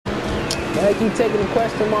Man, keep taking the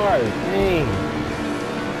question mark. Dang.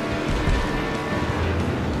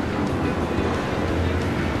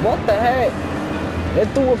 What the heck? They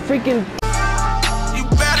threw a freaking... You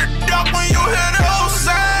better duck when you hear those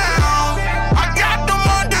sounds. I got them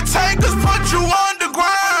undertakers, put you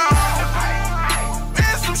underground.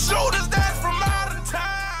 And some shooters that's from out of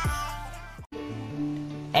town.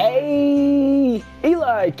 Hey,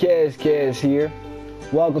 Eli Cash here.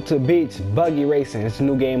 Welcome to Beach Buggy Racing. It's a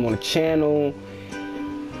new game on the channel.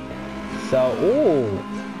 So, ooh,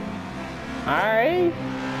 all right.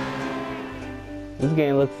 This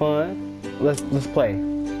game look fun. Let's play.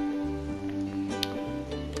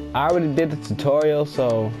 I already did the tutorial,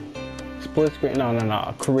 so split screen.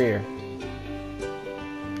 No, career.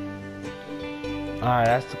 All right,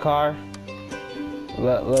 that's the car.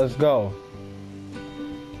 Let's go.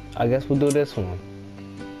 I guess we'll do this one.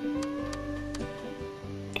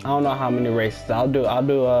 I don't know how many races. I'll do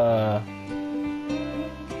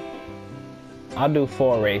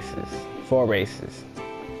 4 races. 4 races.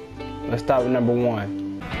 Let's start with number 1.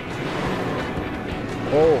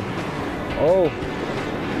 Oh.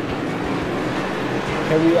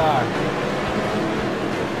 Here we are.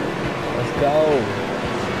 Let's go.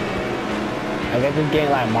 I guess this game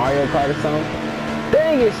like Mario Kart or something.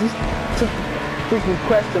 Dang it, she took freaking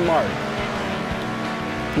question mark.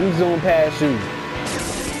 You zoom past you.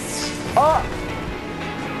 Oh!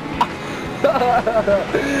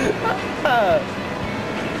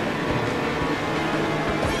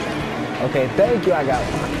 Okay, thank you, I got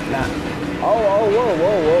one. Nah. Oh,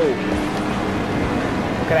 whoa.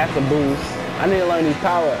 Okay, that's a boost. I need to learn these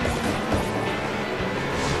power-ups.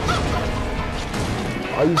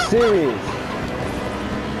 Are you serious?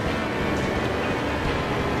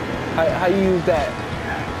 How you use that?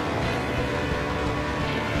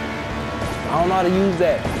 I don't know how to use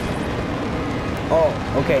that. Oh,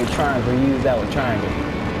 okay, triangle. You use that with triangle.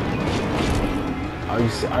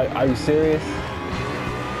 Are you serious?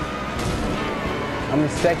 I'm in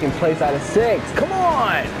 2nd place out of 6. Come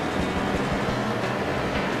on!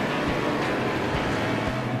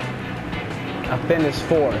 I finished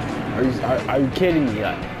 4th. Are you kidding me?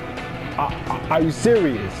 Are you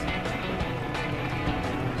serious?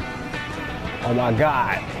 Oh my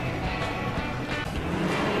God!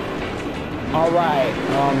 All right.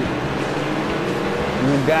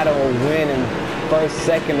 You gotta win in 1st,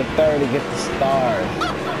 2nd, or 3rd to get the stars.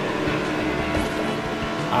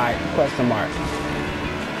 All right, question mark.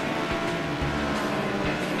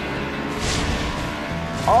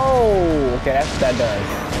 Oh, okay, that's what that does.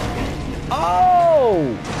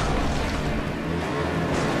 Oh!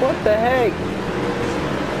 What the heck?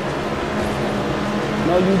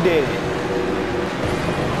 No, you didn't.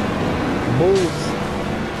 Boost.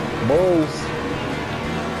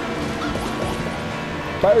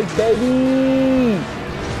 1st, baby!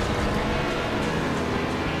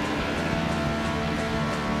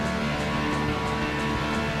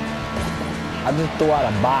 I just threw out a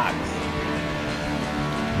box.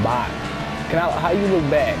 How you look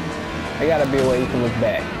back? There gotta be a way you can look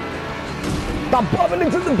back. Stop bumping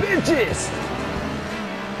into the bitches!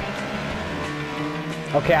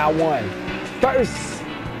 Okay, I won. 1st!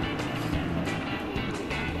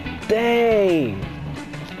 Dang!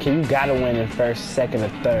 Okay, you gotta win in 1st, 2nd, or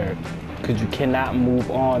 3rd. Because you cannot move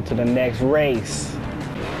on to the next race.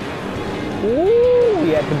 Ooh,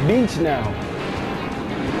 we at the beach now.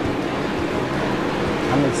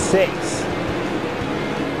 I'm in 6th.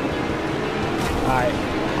 Alright,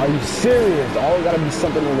 are you serious? Always gotta be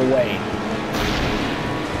something in the way.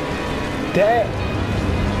 That,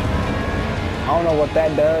 I don't know what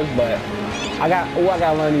that does, but I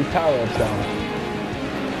gotta learn these power-ups though.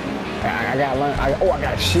 I got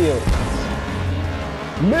a shield.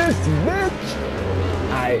 Miss, bitch!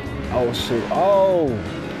 Alright, oh shoot, oh!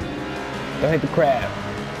 Don't hit the crab.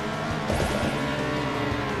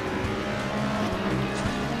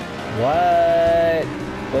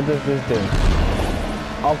 What does this do?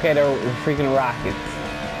 Okay, they're freaking rockets.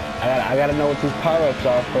 I gotta know what these power-ups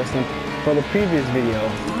are first for the previous video.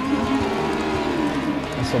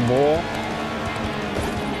 It's a bull.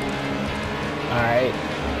 Alright.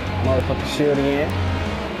 Motherfucking shield again.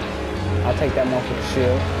 I'll take that motherfucking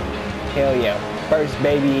shield. Hell yeah. 1st,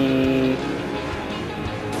 baby.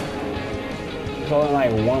 It's only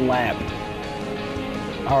like 1 lap.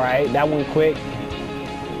 Alright, that went quick.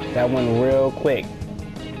 That went real quick.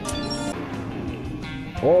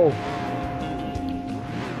 Whoa.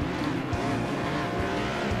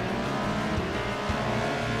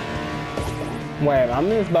 Wait, I'm in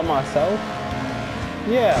this by myself?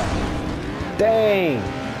 Yeah. Dang.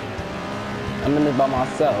 I'm in this by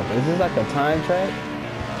myself. Is this like a time track?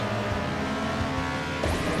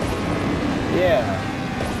 Yeah,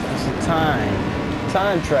 it's a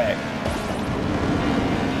time track.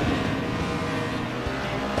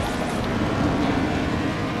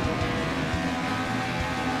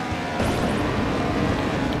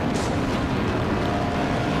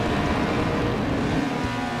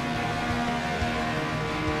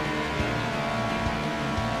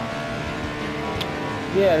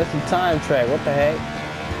 Yeah, that's a time track. What the heck?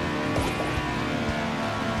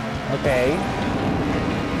 Okay.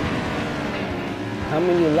 How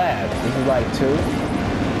many laps? This is like 2?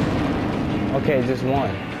 Okay, just 1.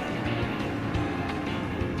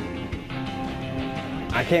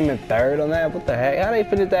 I came in 3rd on that? What the heck? How they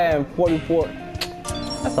finish that in 44?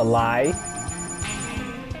 That's a lie.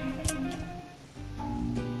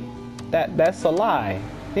 That's a lie.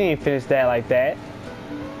 He ain't finished that like that.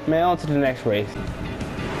 Man, on to the next race.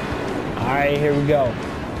 Alright, here we go.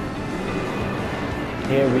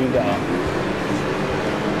 Here we go.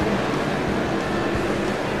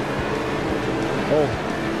 Oh.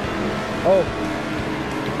 Oh.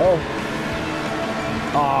 Oh.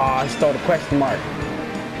 I stole the question mark.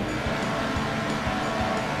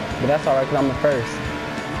 But that's alright because I'm the first.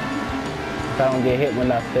 If I don't get hit with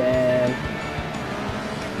nothing.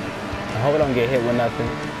 I hope I don't get hit with nothing.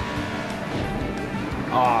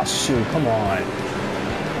 Aw, shoot, come on.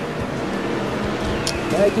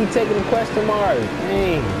 Man, I keep taking the question mark.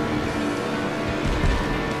 Dang.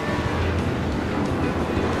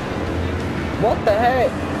 What the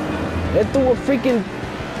heck? They threw a freaking...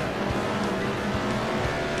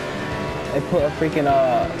 They put a freaking,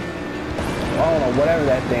 I don't know, whatever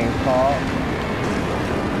that thing's called.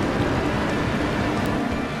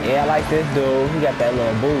 Yeah, I like this dude. He got that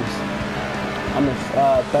little boost. I'm in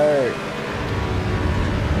 3rd.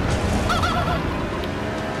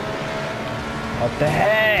 What the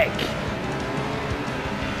heck?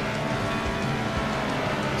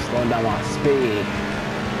 Slowing down my speed.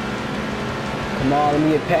 Come on, let me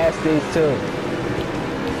get past these 2.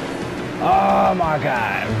 Oh my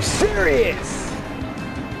God, I'm serious.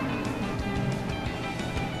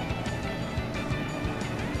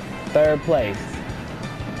 Third place.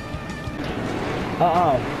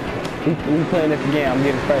 We playing this again. I'm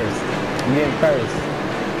getting first. I'm getting first.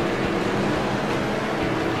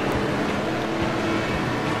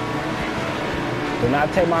 Do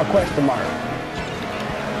not take my question mark.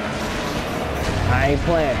 I ain't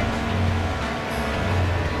playing.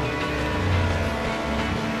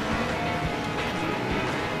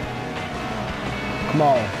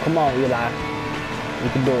 Come on, Eli. You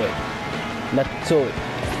can do it. Nothing to it.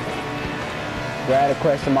 Grab a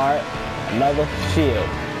question mark. Another shield.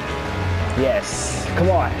 Yes. Come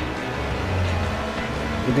on.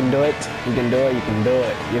 You can do it. You can do it. You can do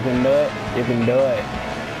it. You can do it. You can do it.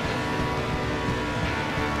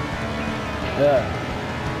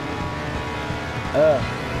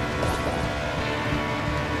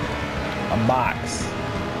 A box.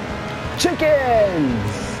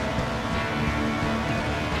 Chickens.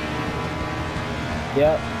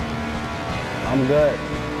 Yep. I'm good.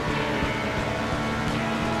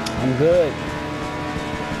 I'm good.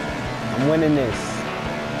 I'm winning this.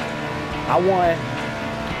 I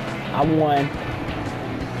won.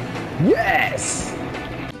 Yes!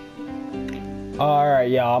 Alright,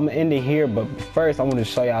 y'all. I'm gonna end it here, but first I want to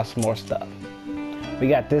show y'all some more stuff. We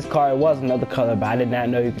got this car. It was another color, but I did not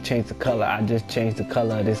know you could change the color. I just changed the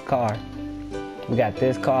color of this car. We got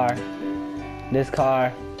this car, this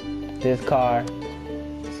car, this car.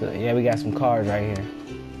 So yeah, we got some cars right here.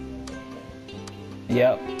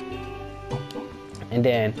 Yep. And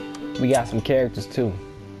then we got some characters too.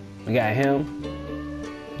 We got him,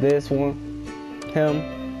 this one,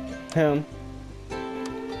 him.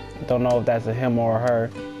 Don't know if that's a him or a her.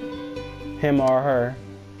 Him or her.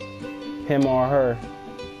 Him or her.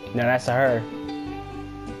 No, that's a her.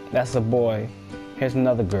 That's a boy. Here's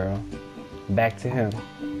another girl. Back to him.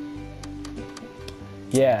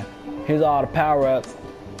 Yeah, here's all the power-ups.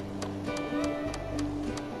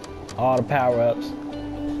 All the power-ups.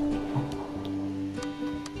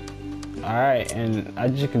 Alright, and I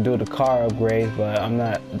just can do the car upgrades, but I'm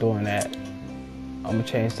not doing that. I'm gonna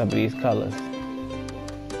change some of these colors.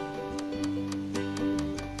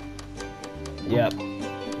 Yep.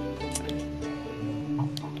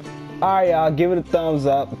 Alright, y'all, give it a thumbs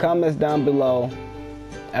up. Comments down below.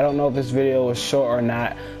 I don't know if this video was short or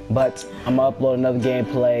not, but I'm gonna upload another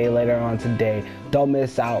gameplay later on today. Don't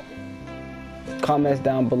miss out. Comments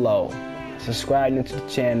down below. Subscribe to the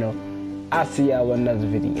channel. I'll see y'all with another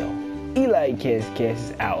video. Eli Kiss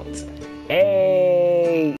is out.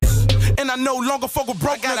 Hey! And I no longer fuck with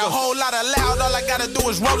broke niggas. I got a whole lot of loud, all I gotta do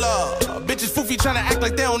is roll up. Bitches foofy tryna act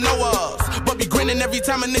like they don't know us, but be grinning every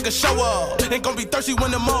time a nigga show up. Ain't gon' be thirsty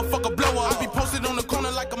when the motherfucker blow up. I be posted on the corner.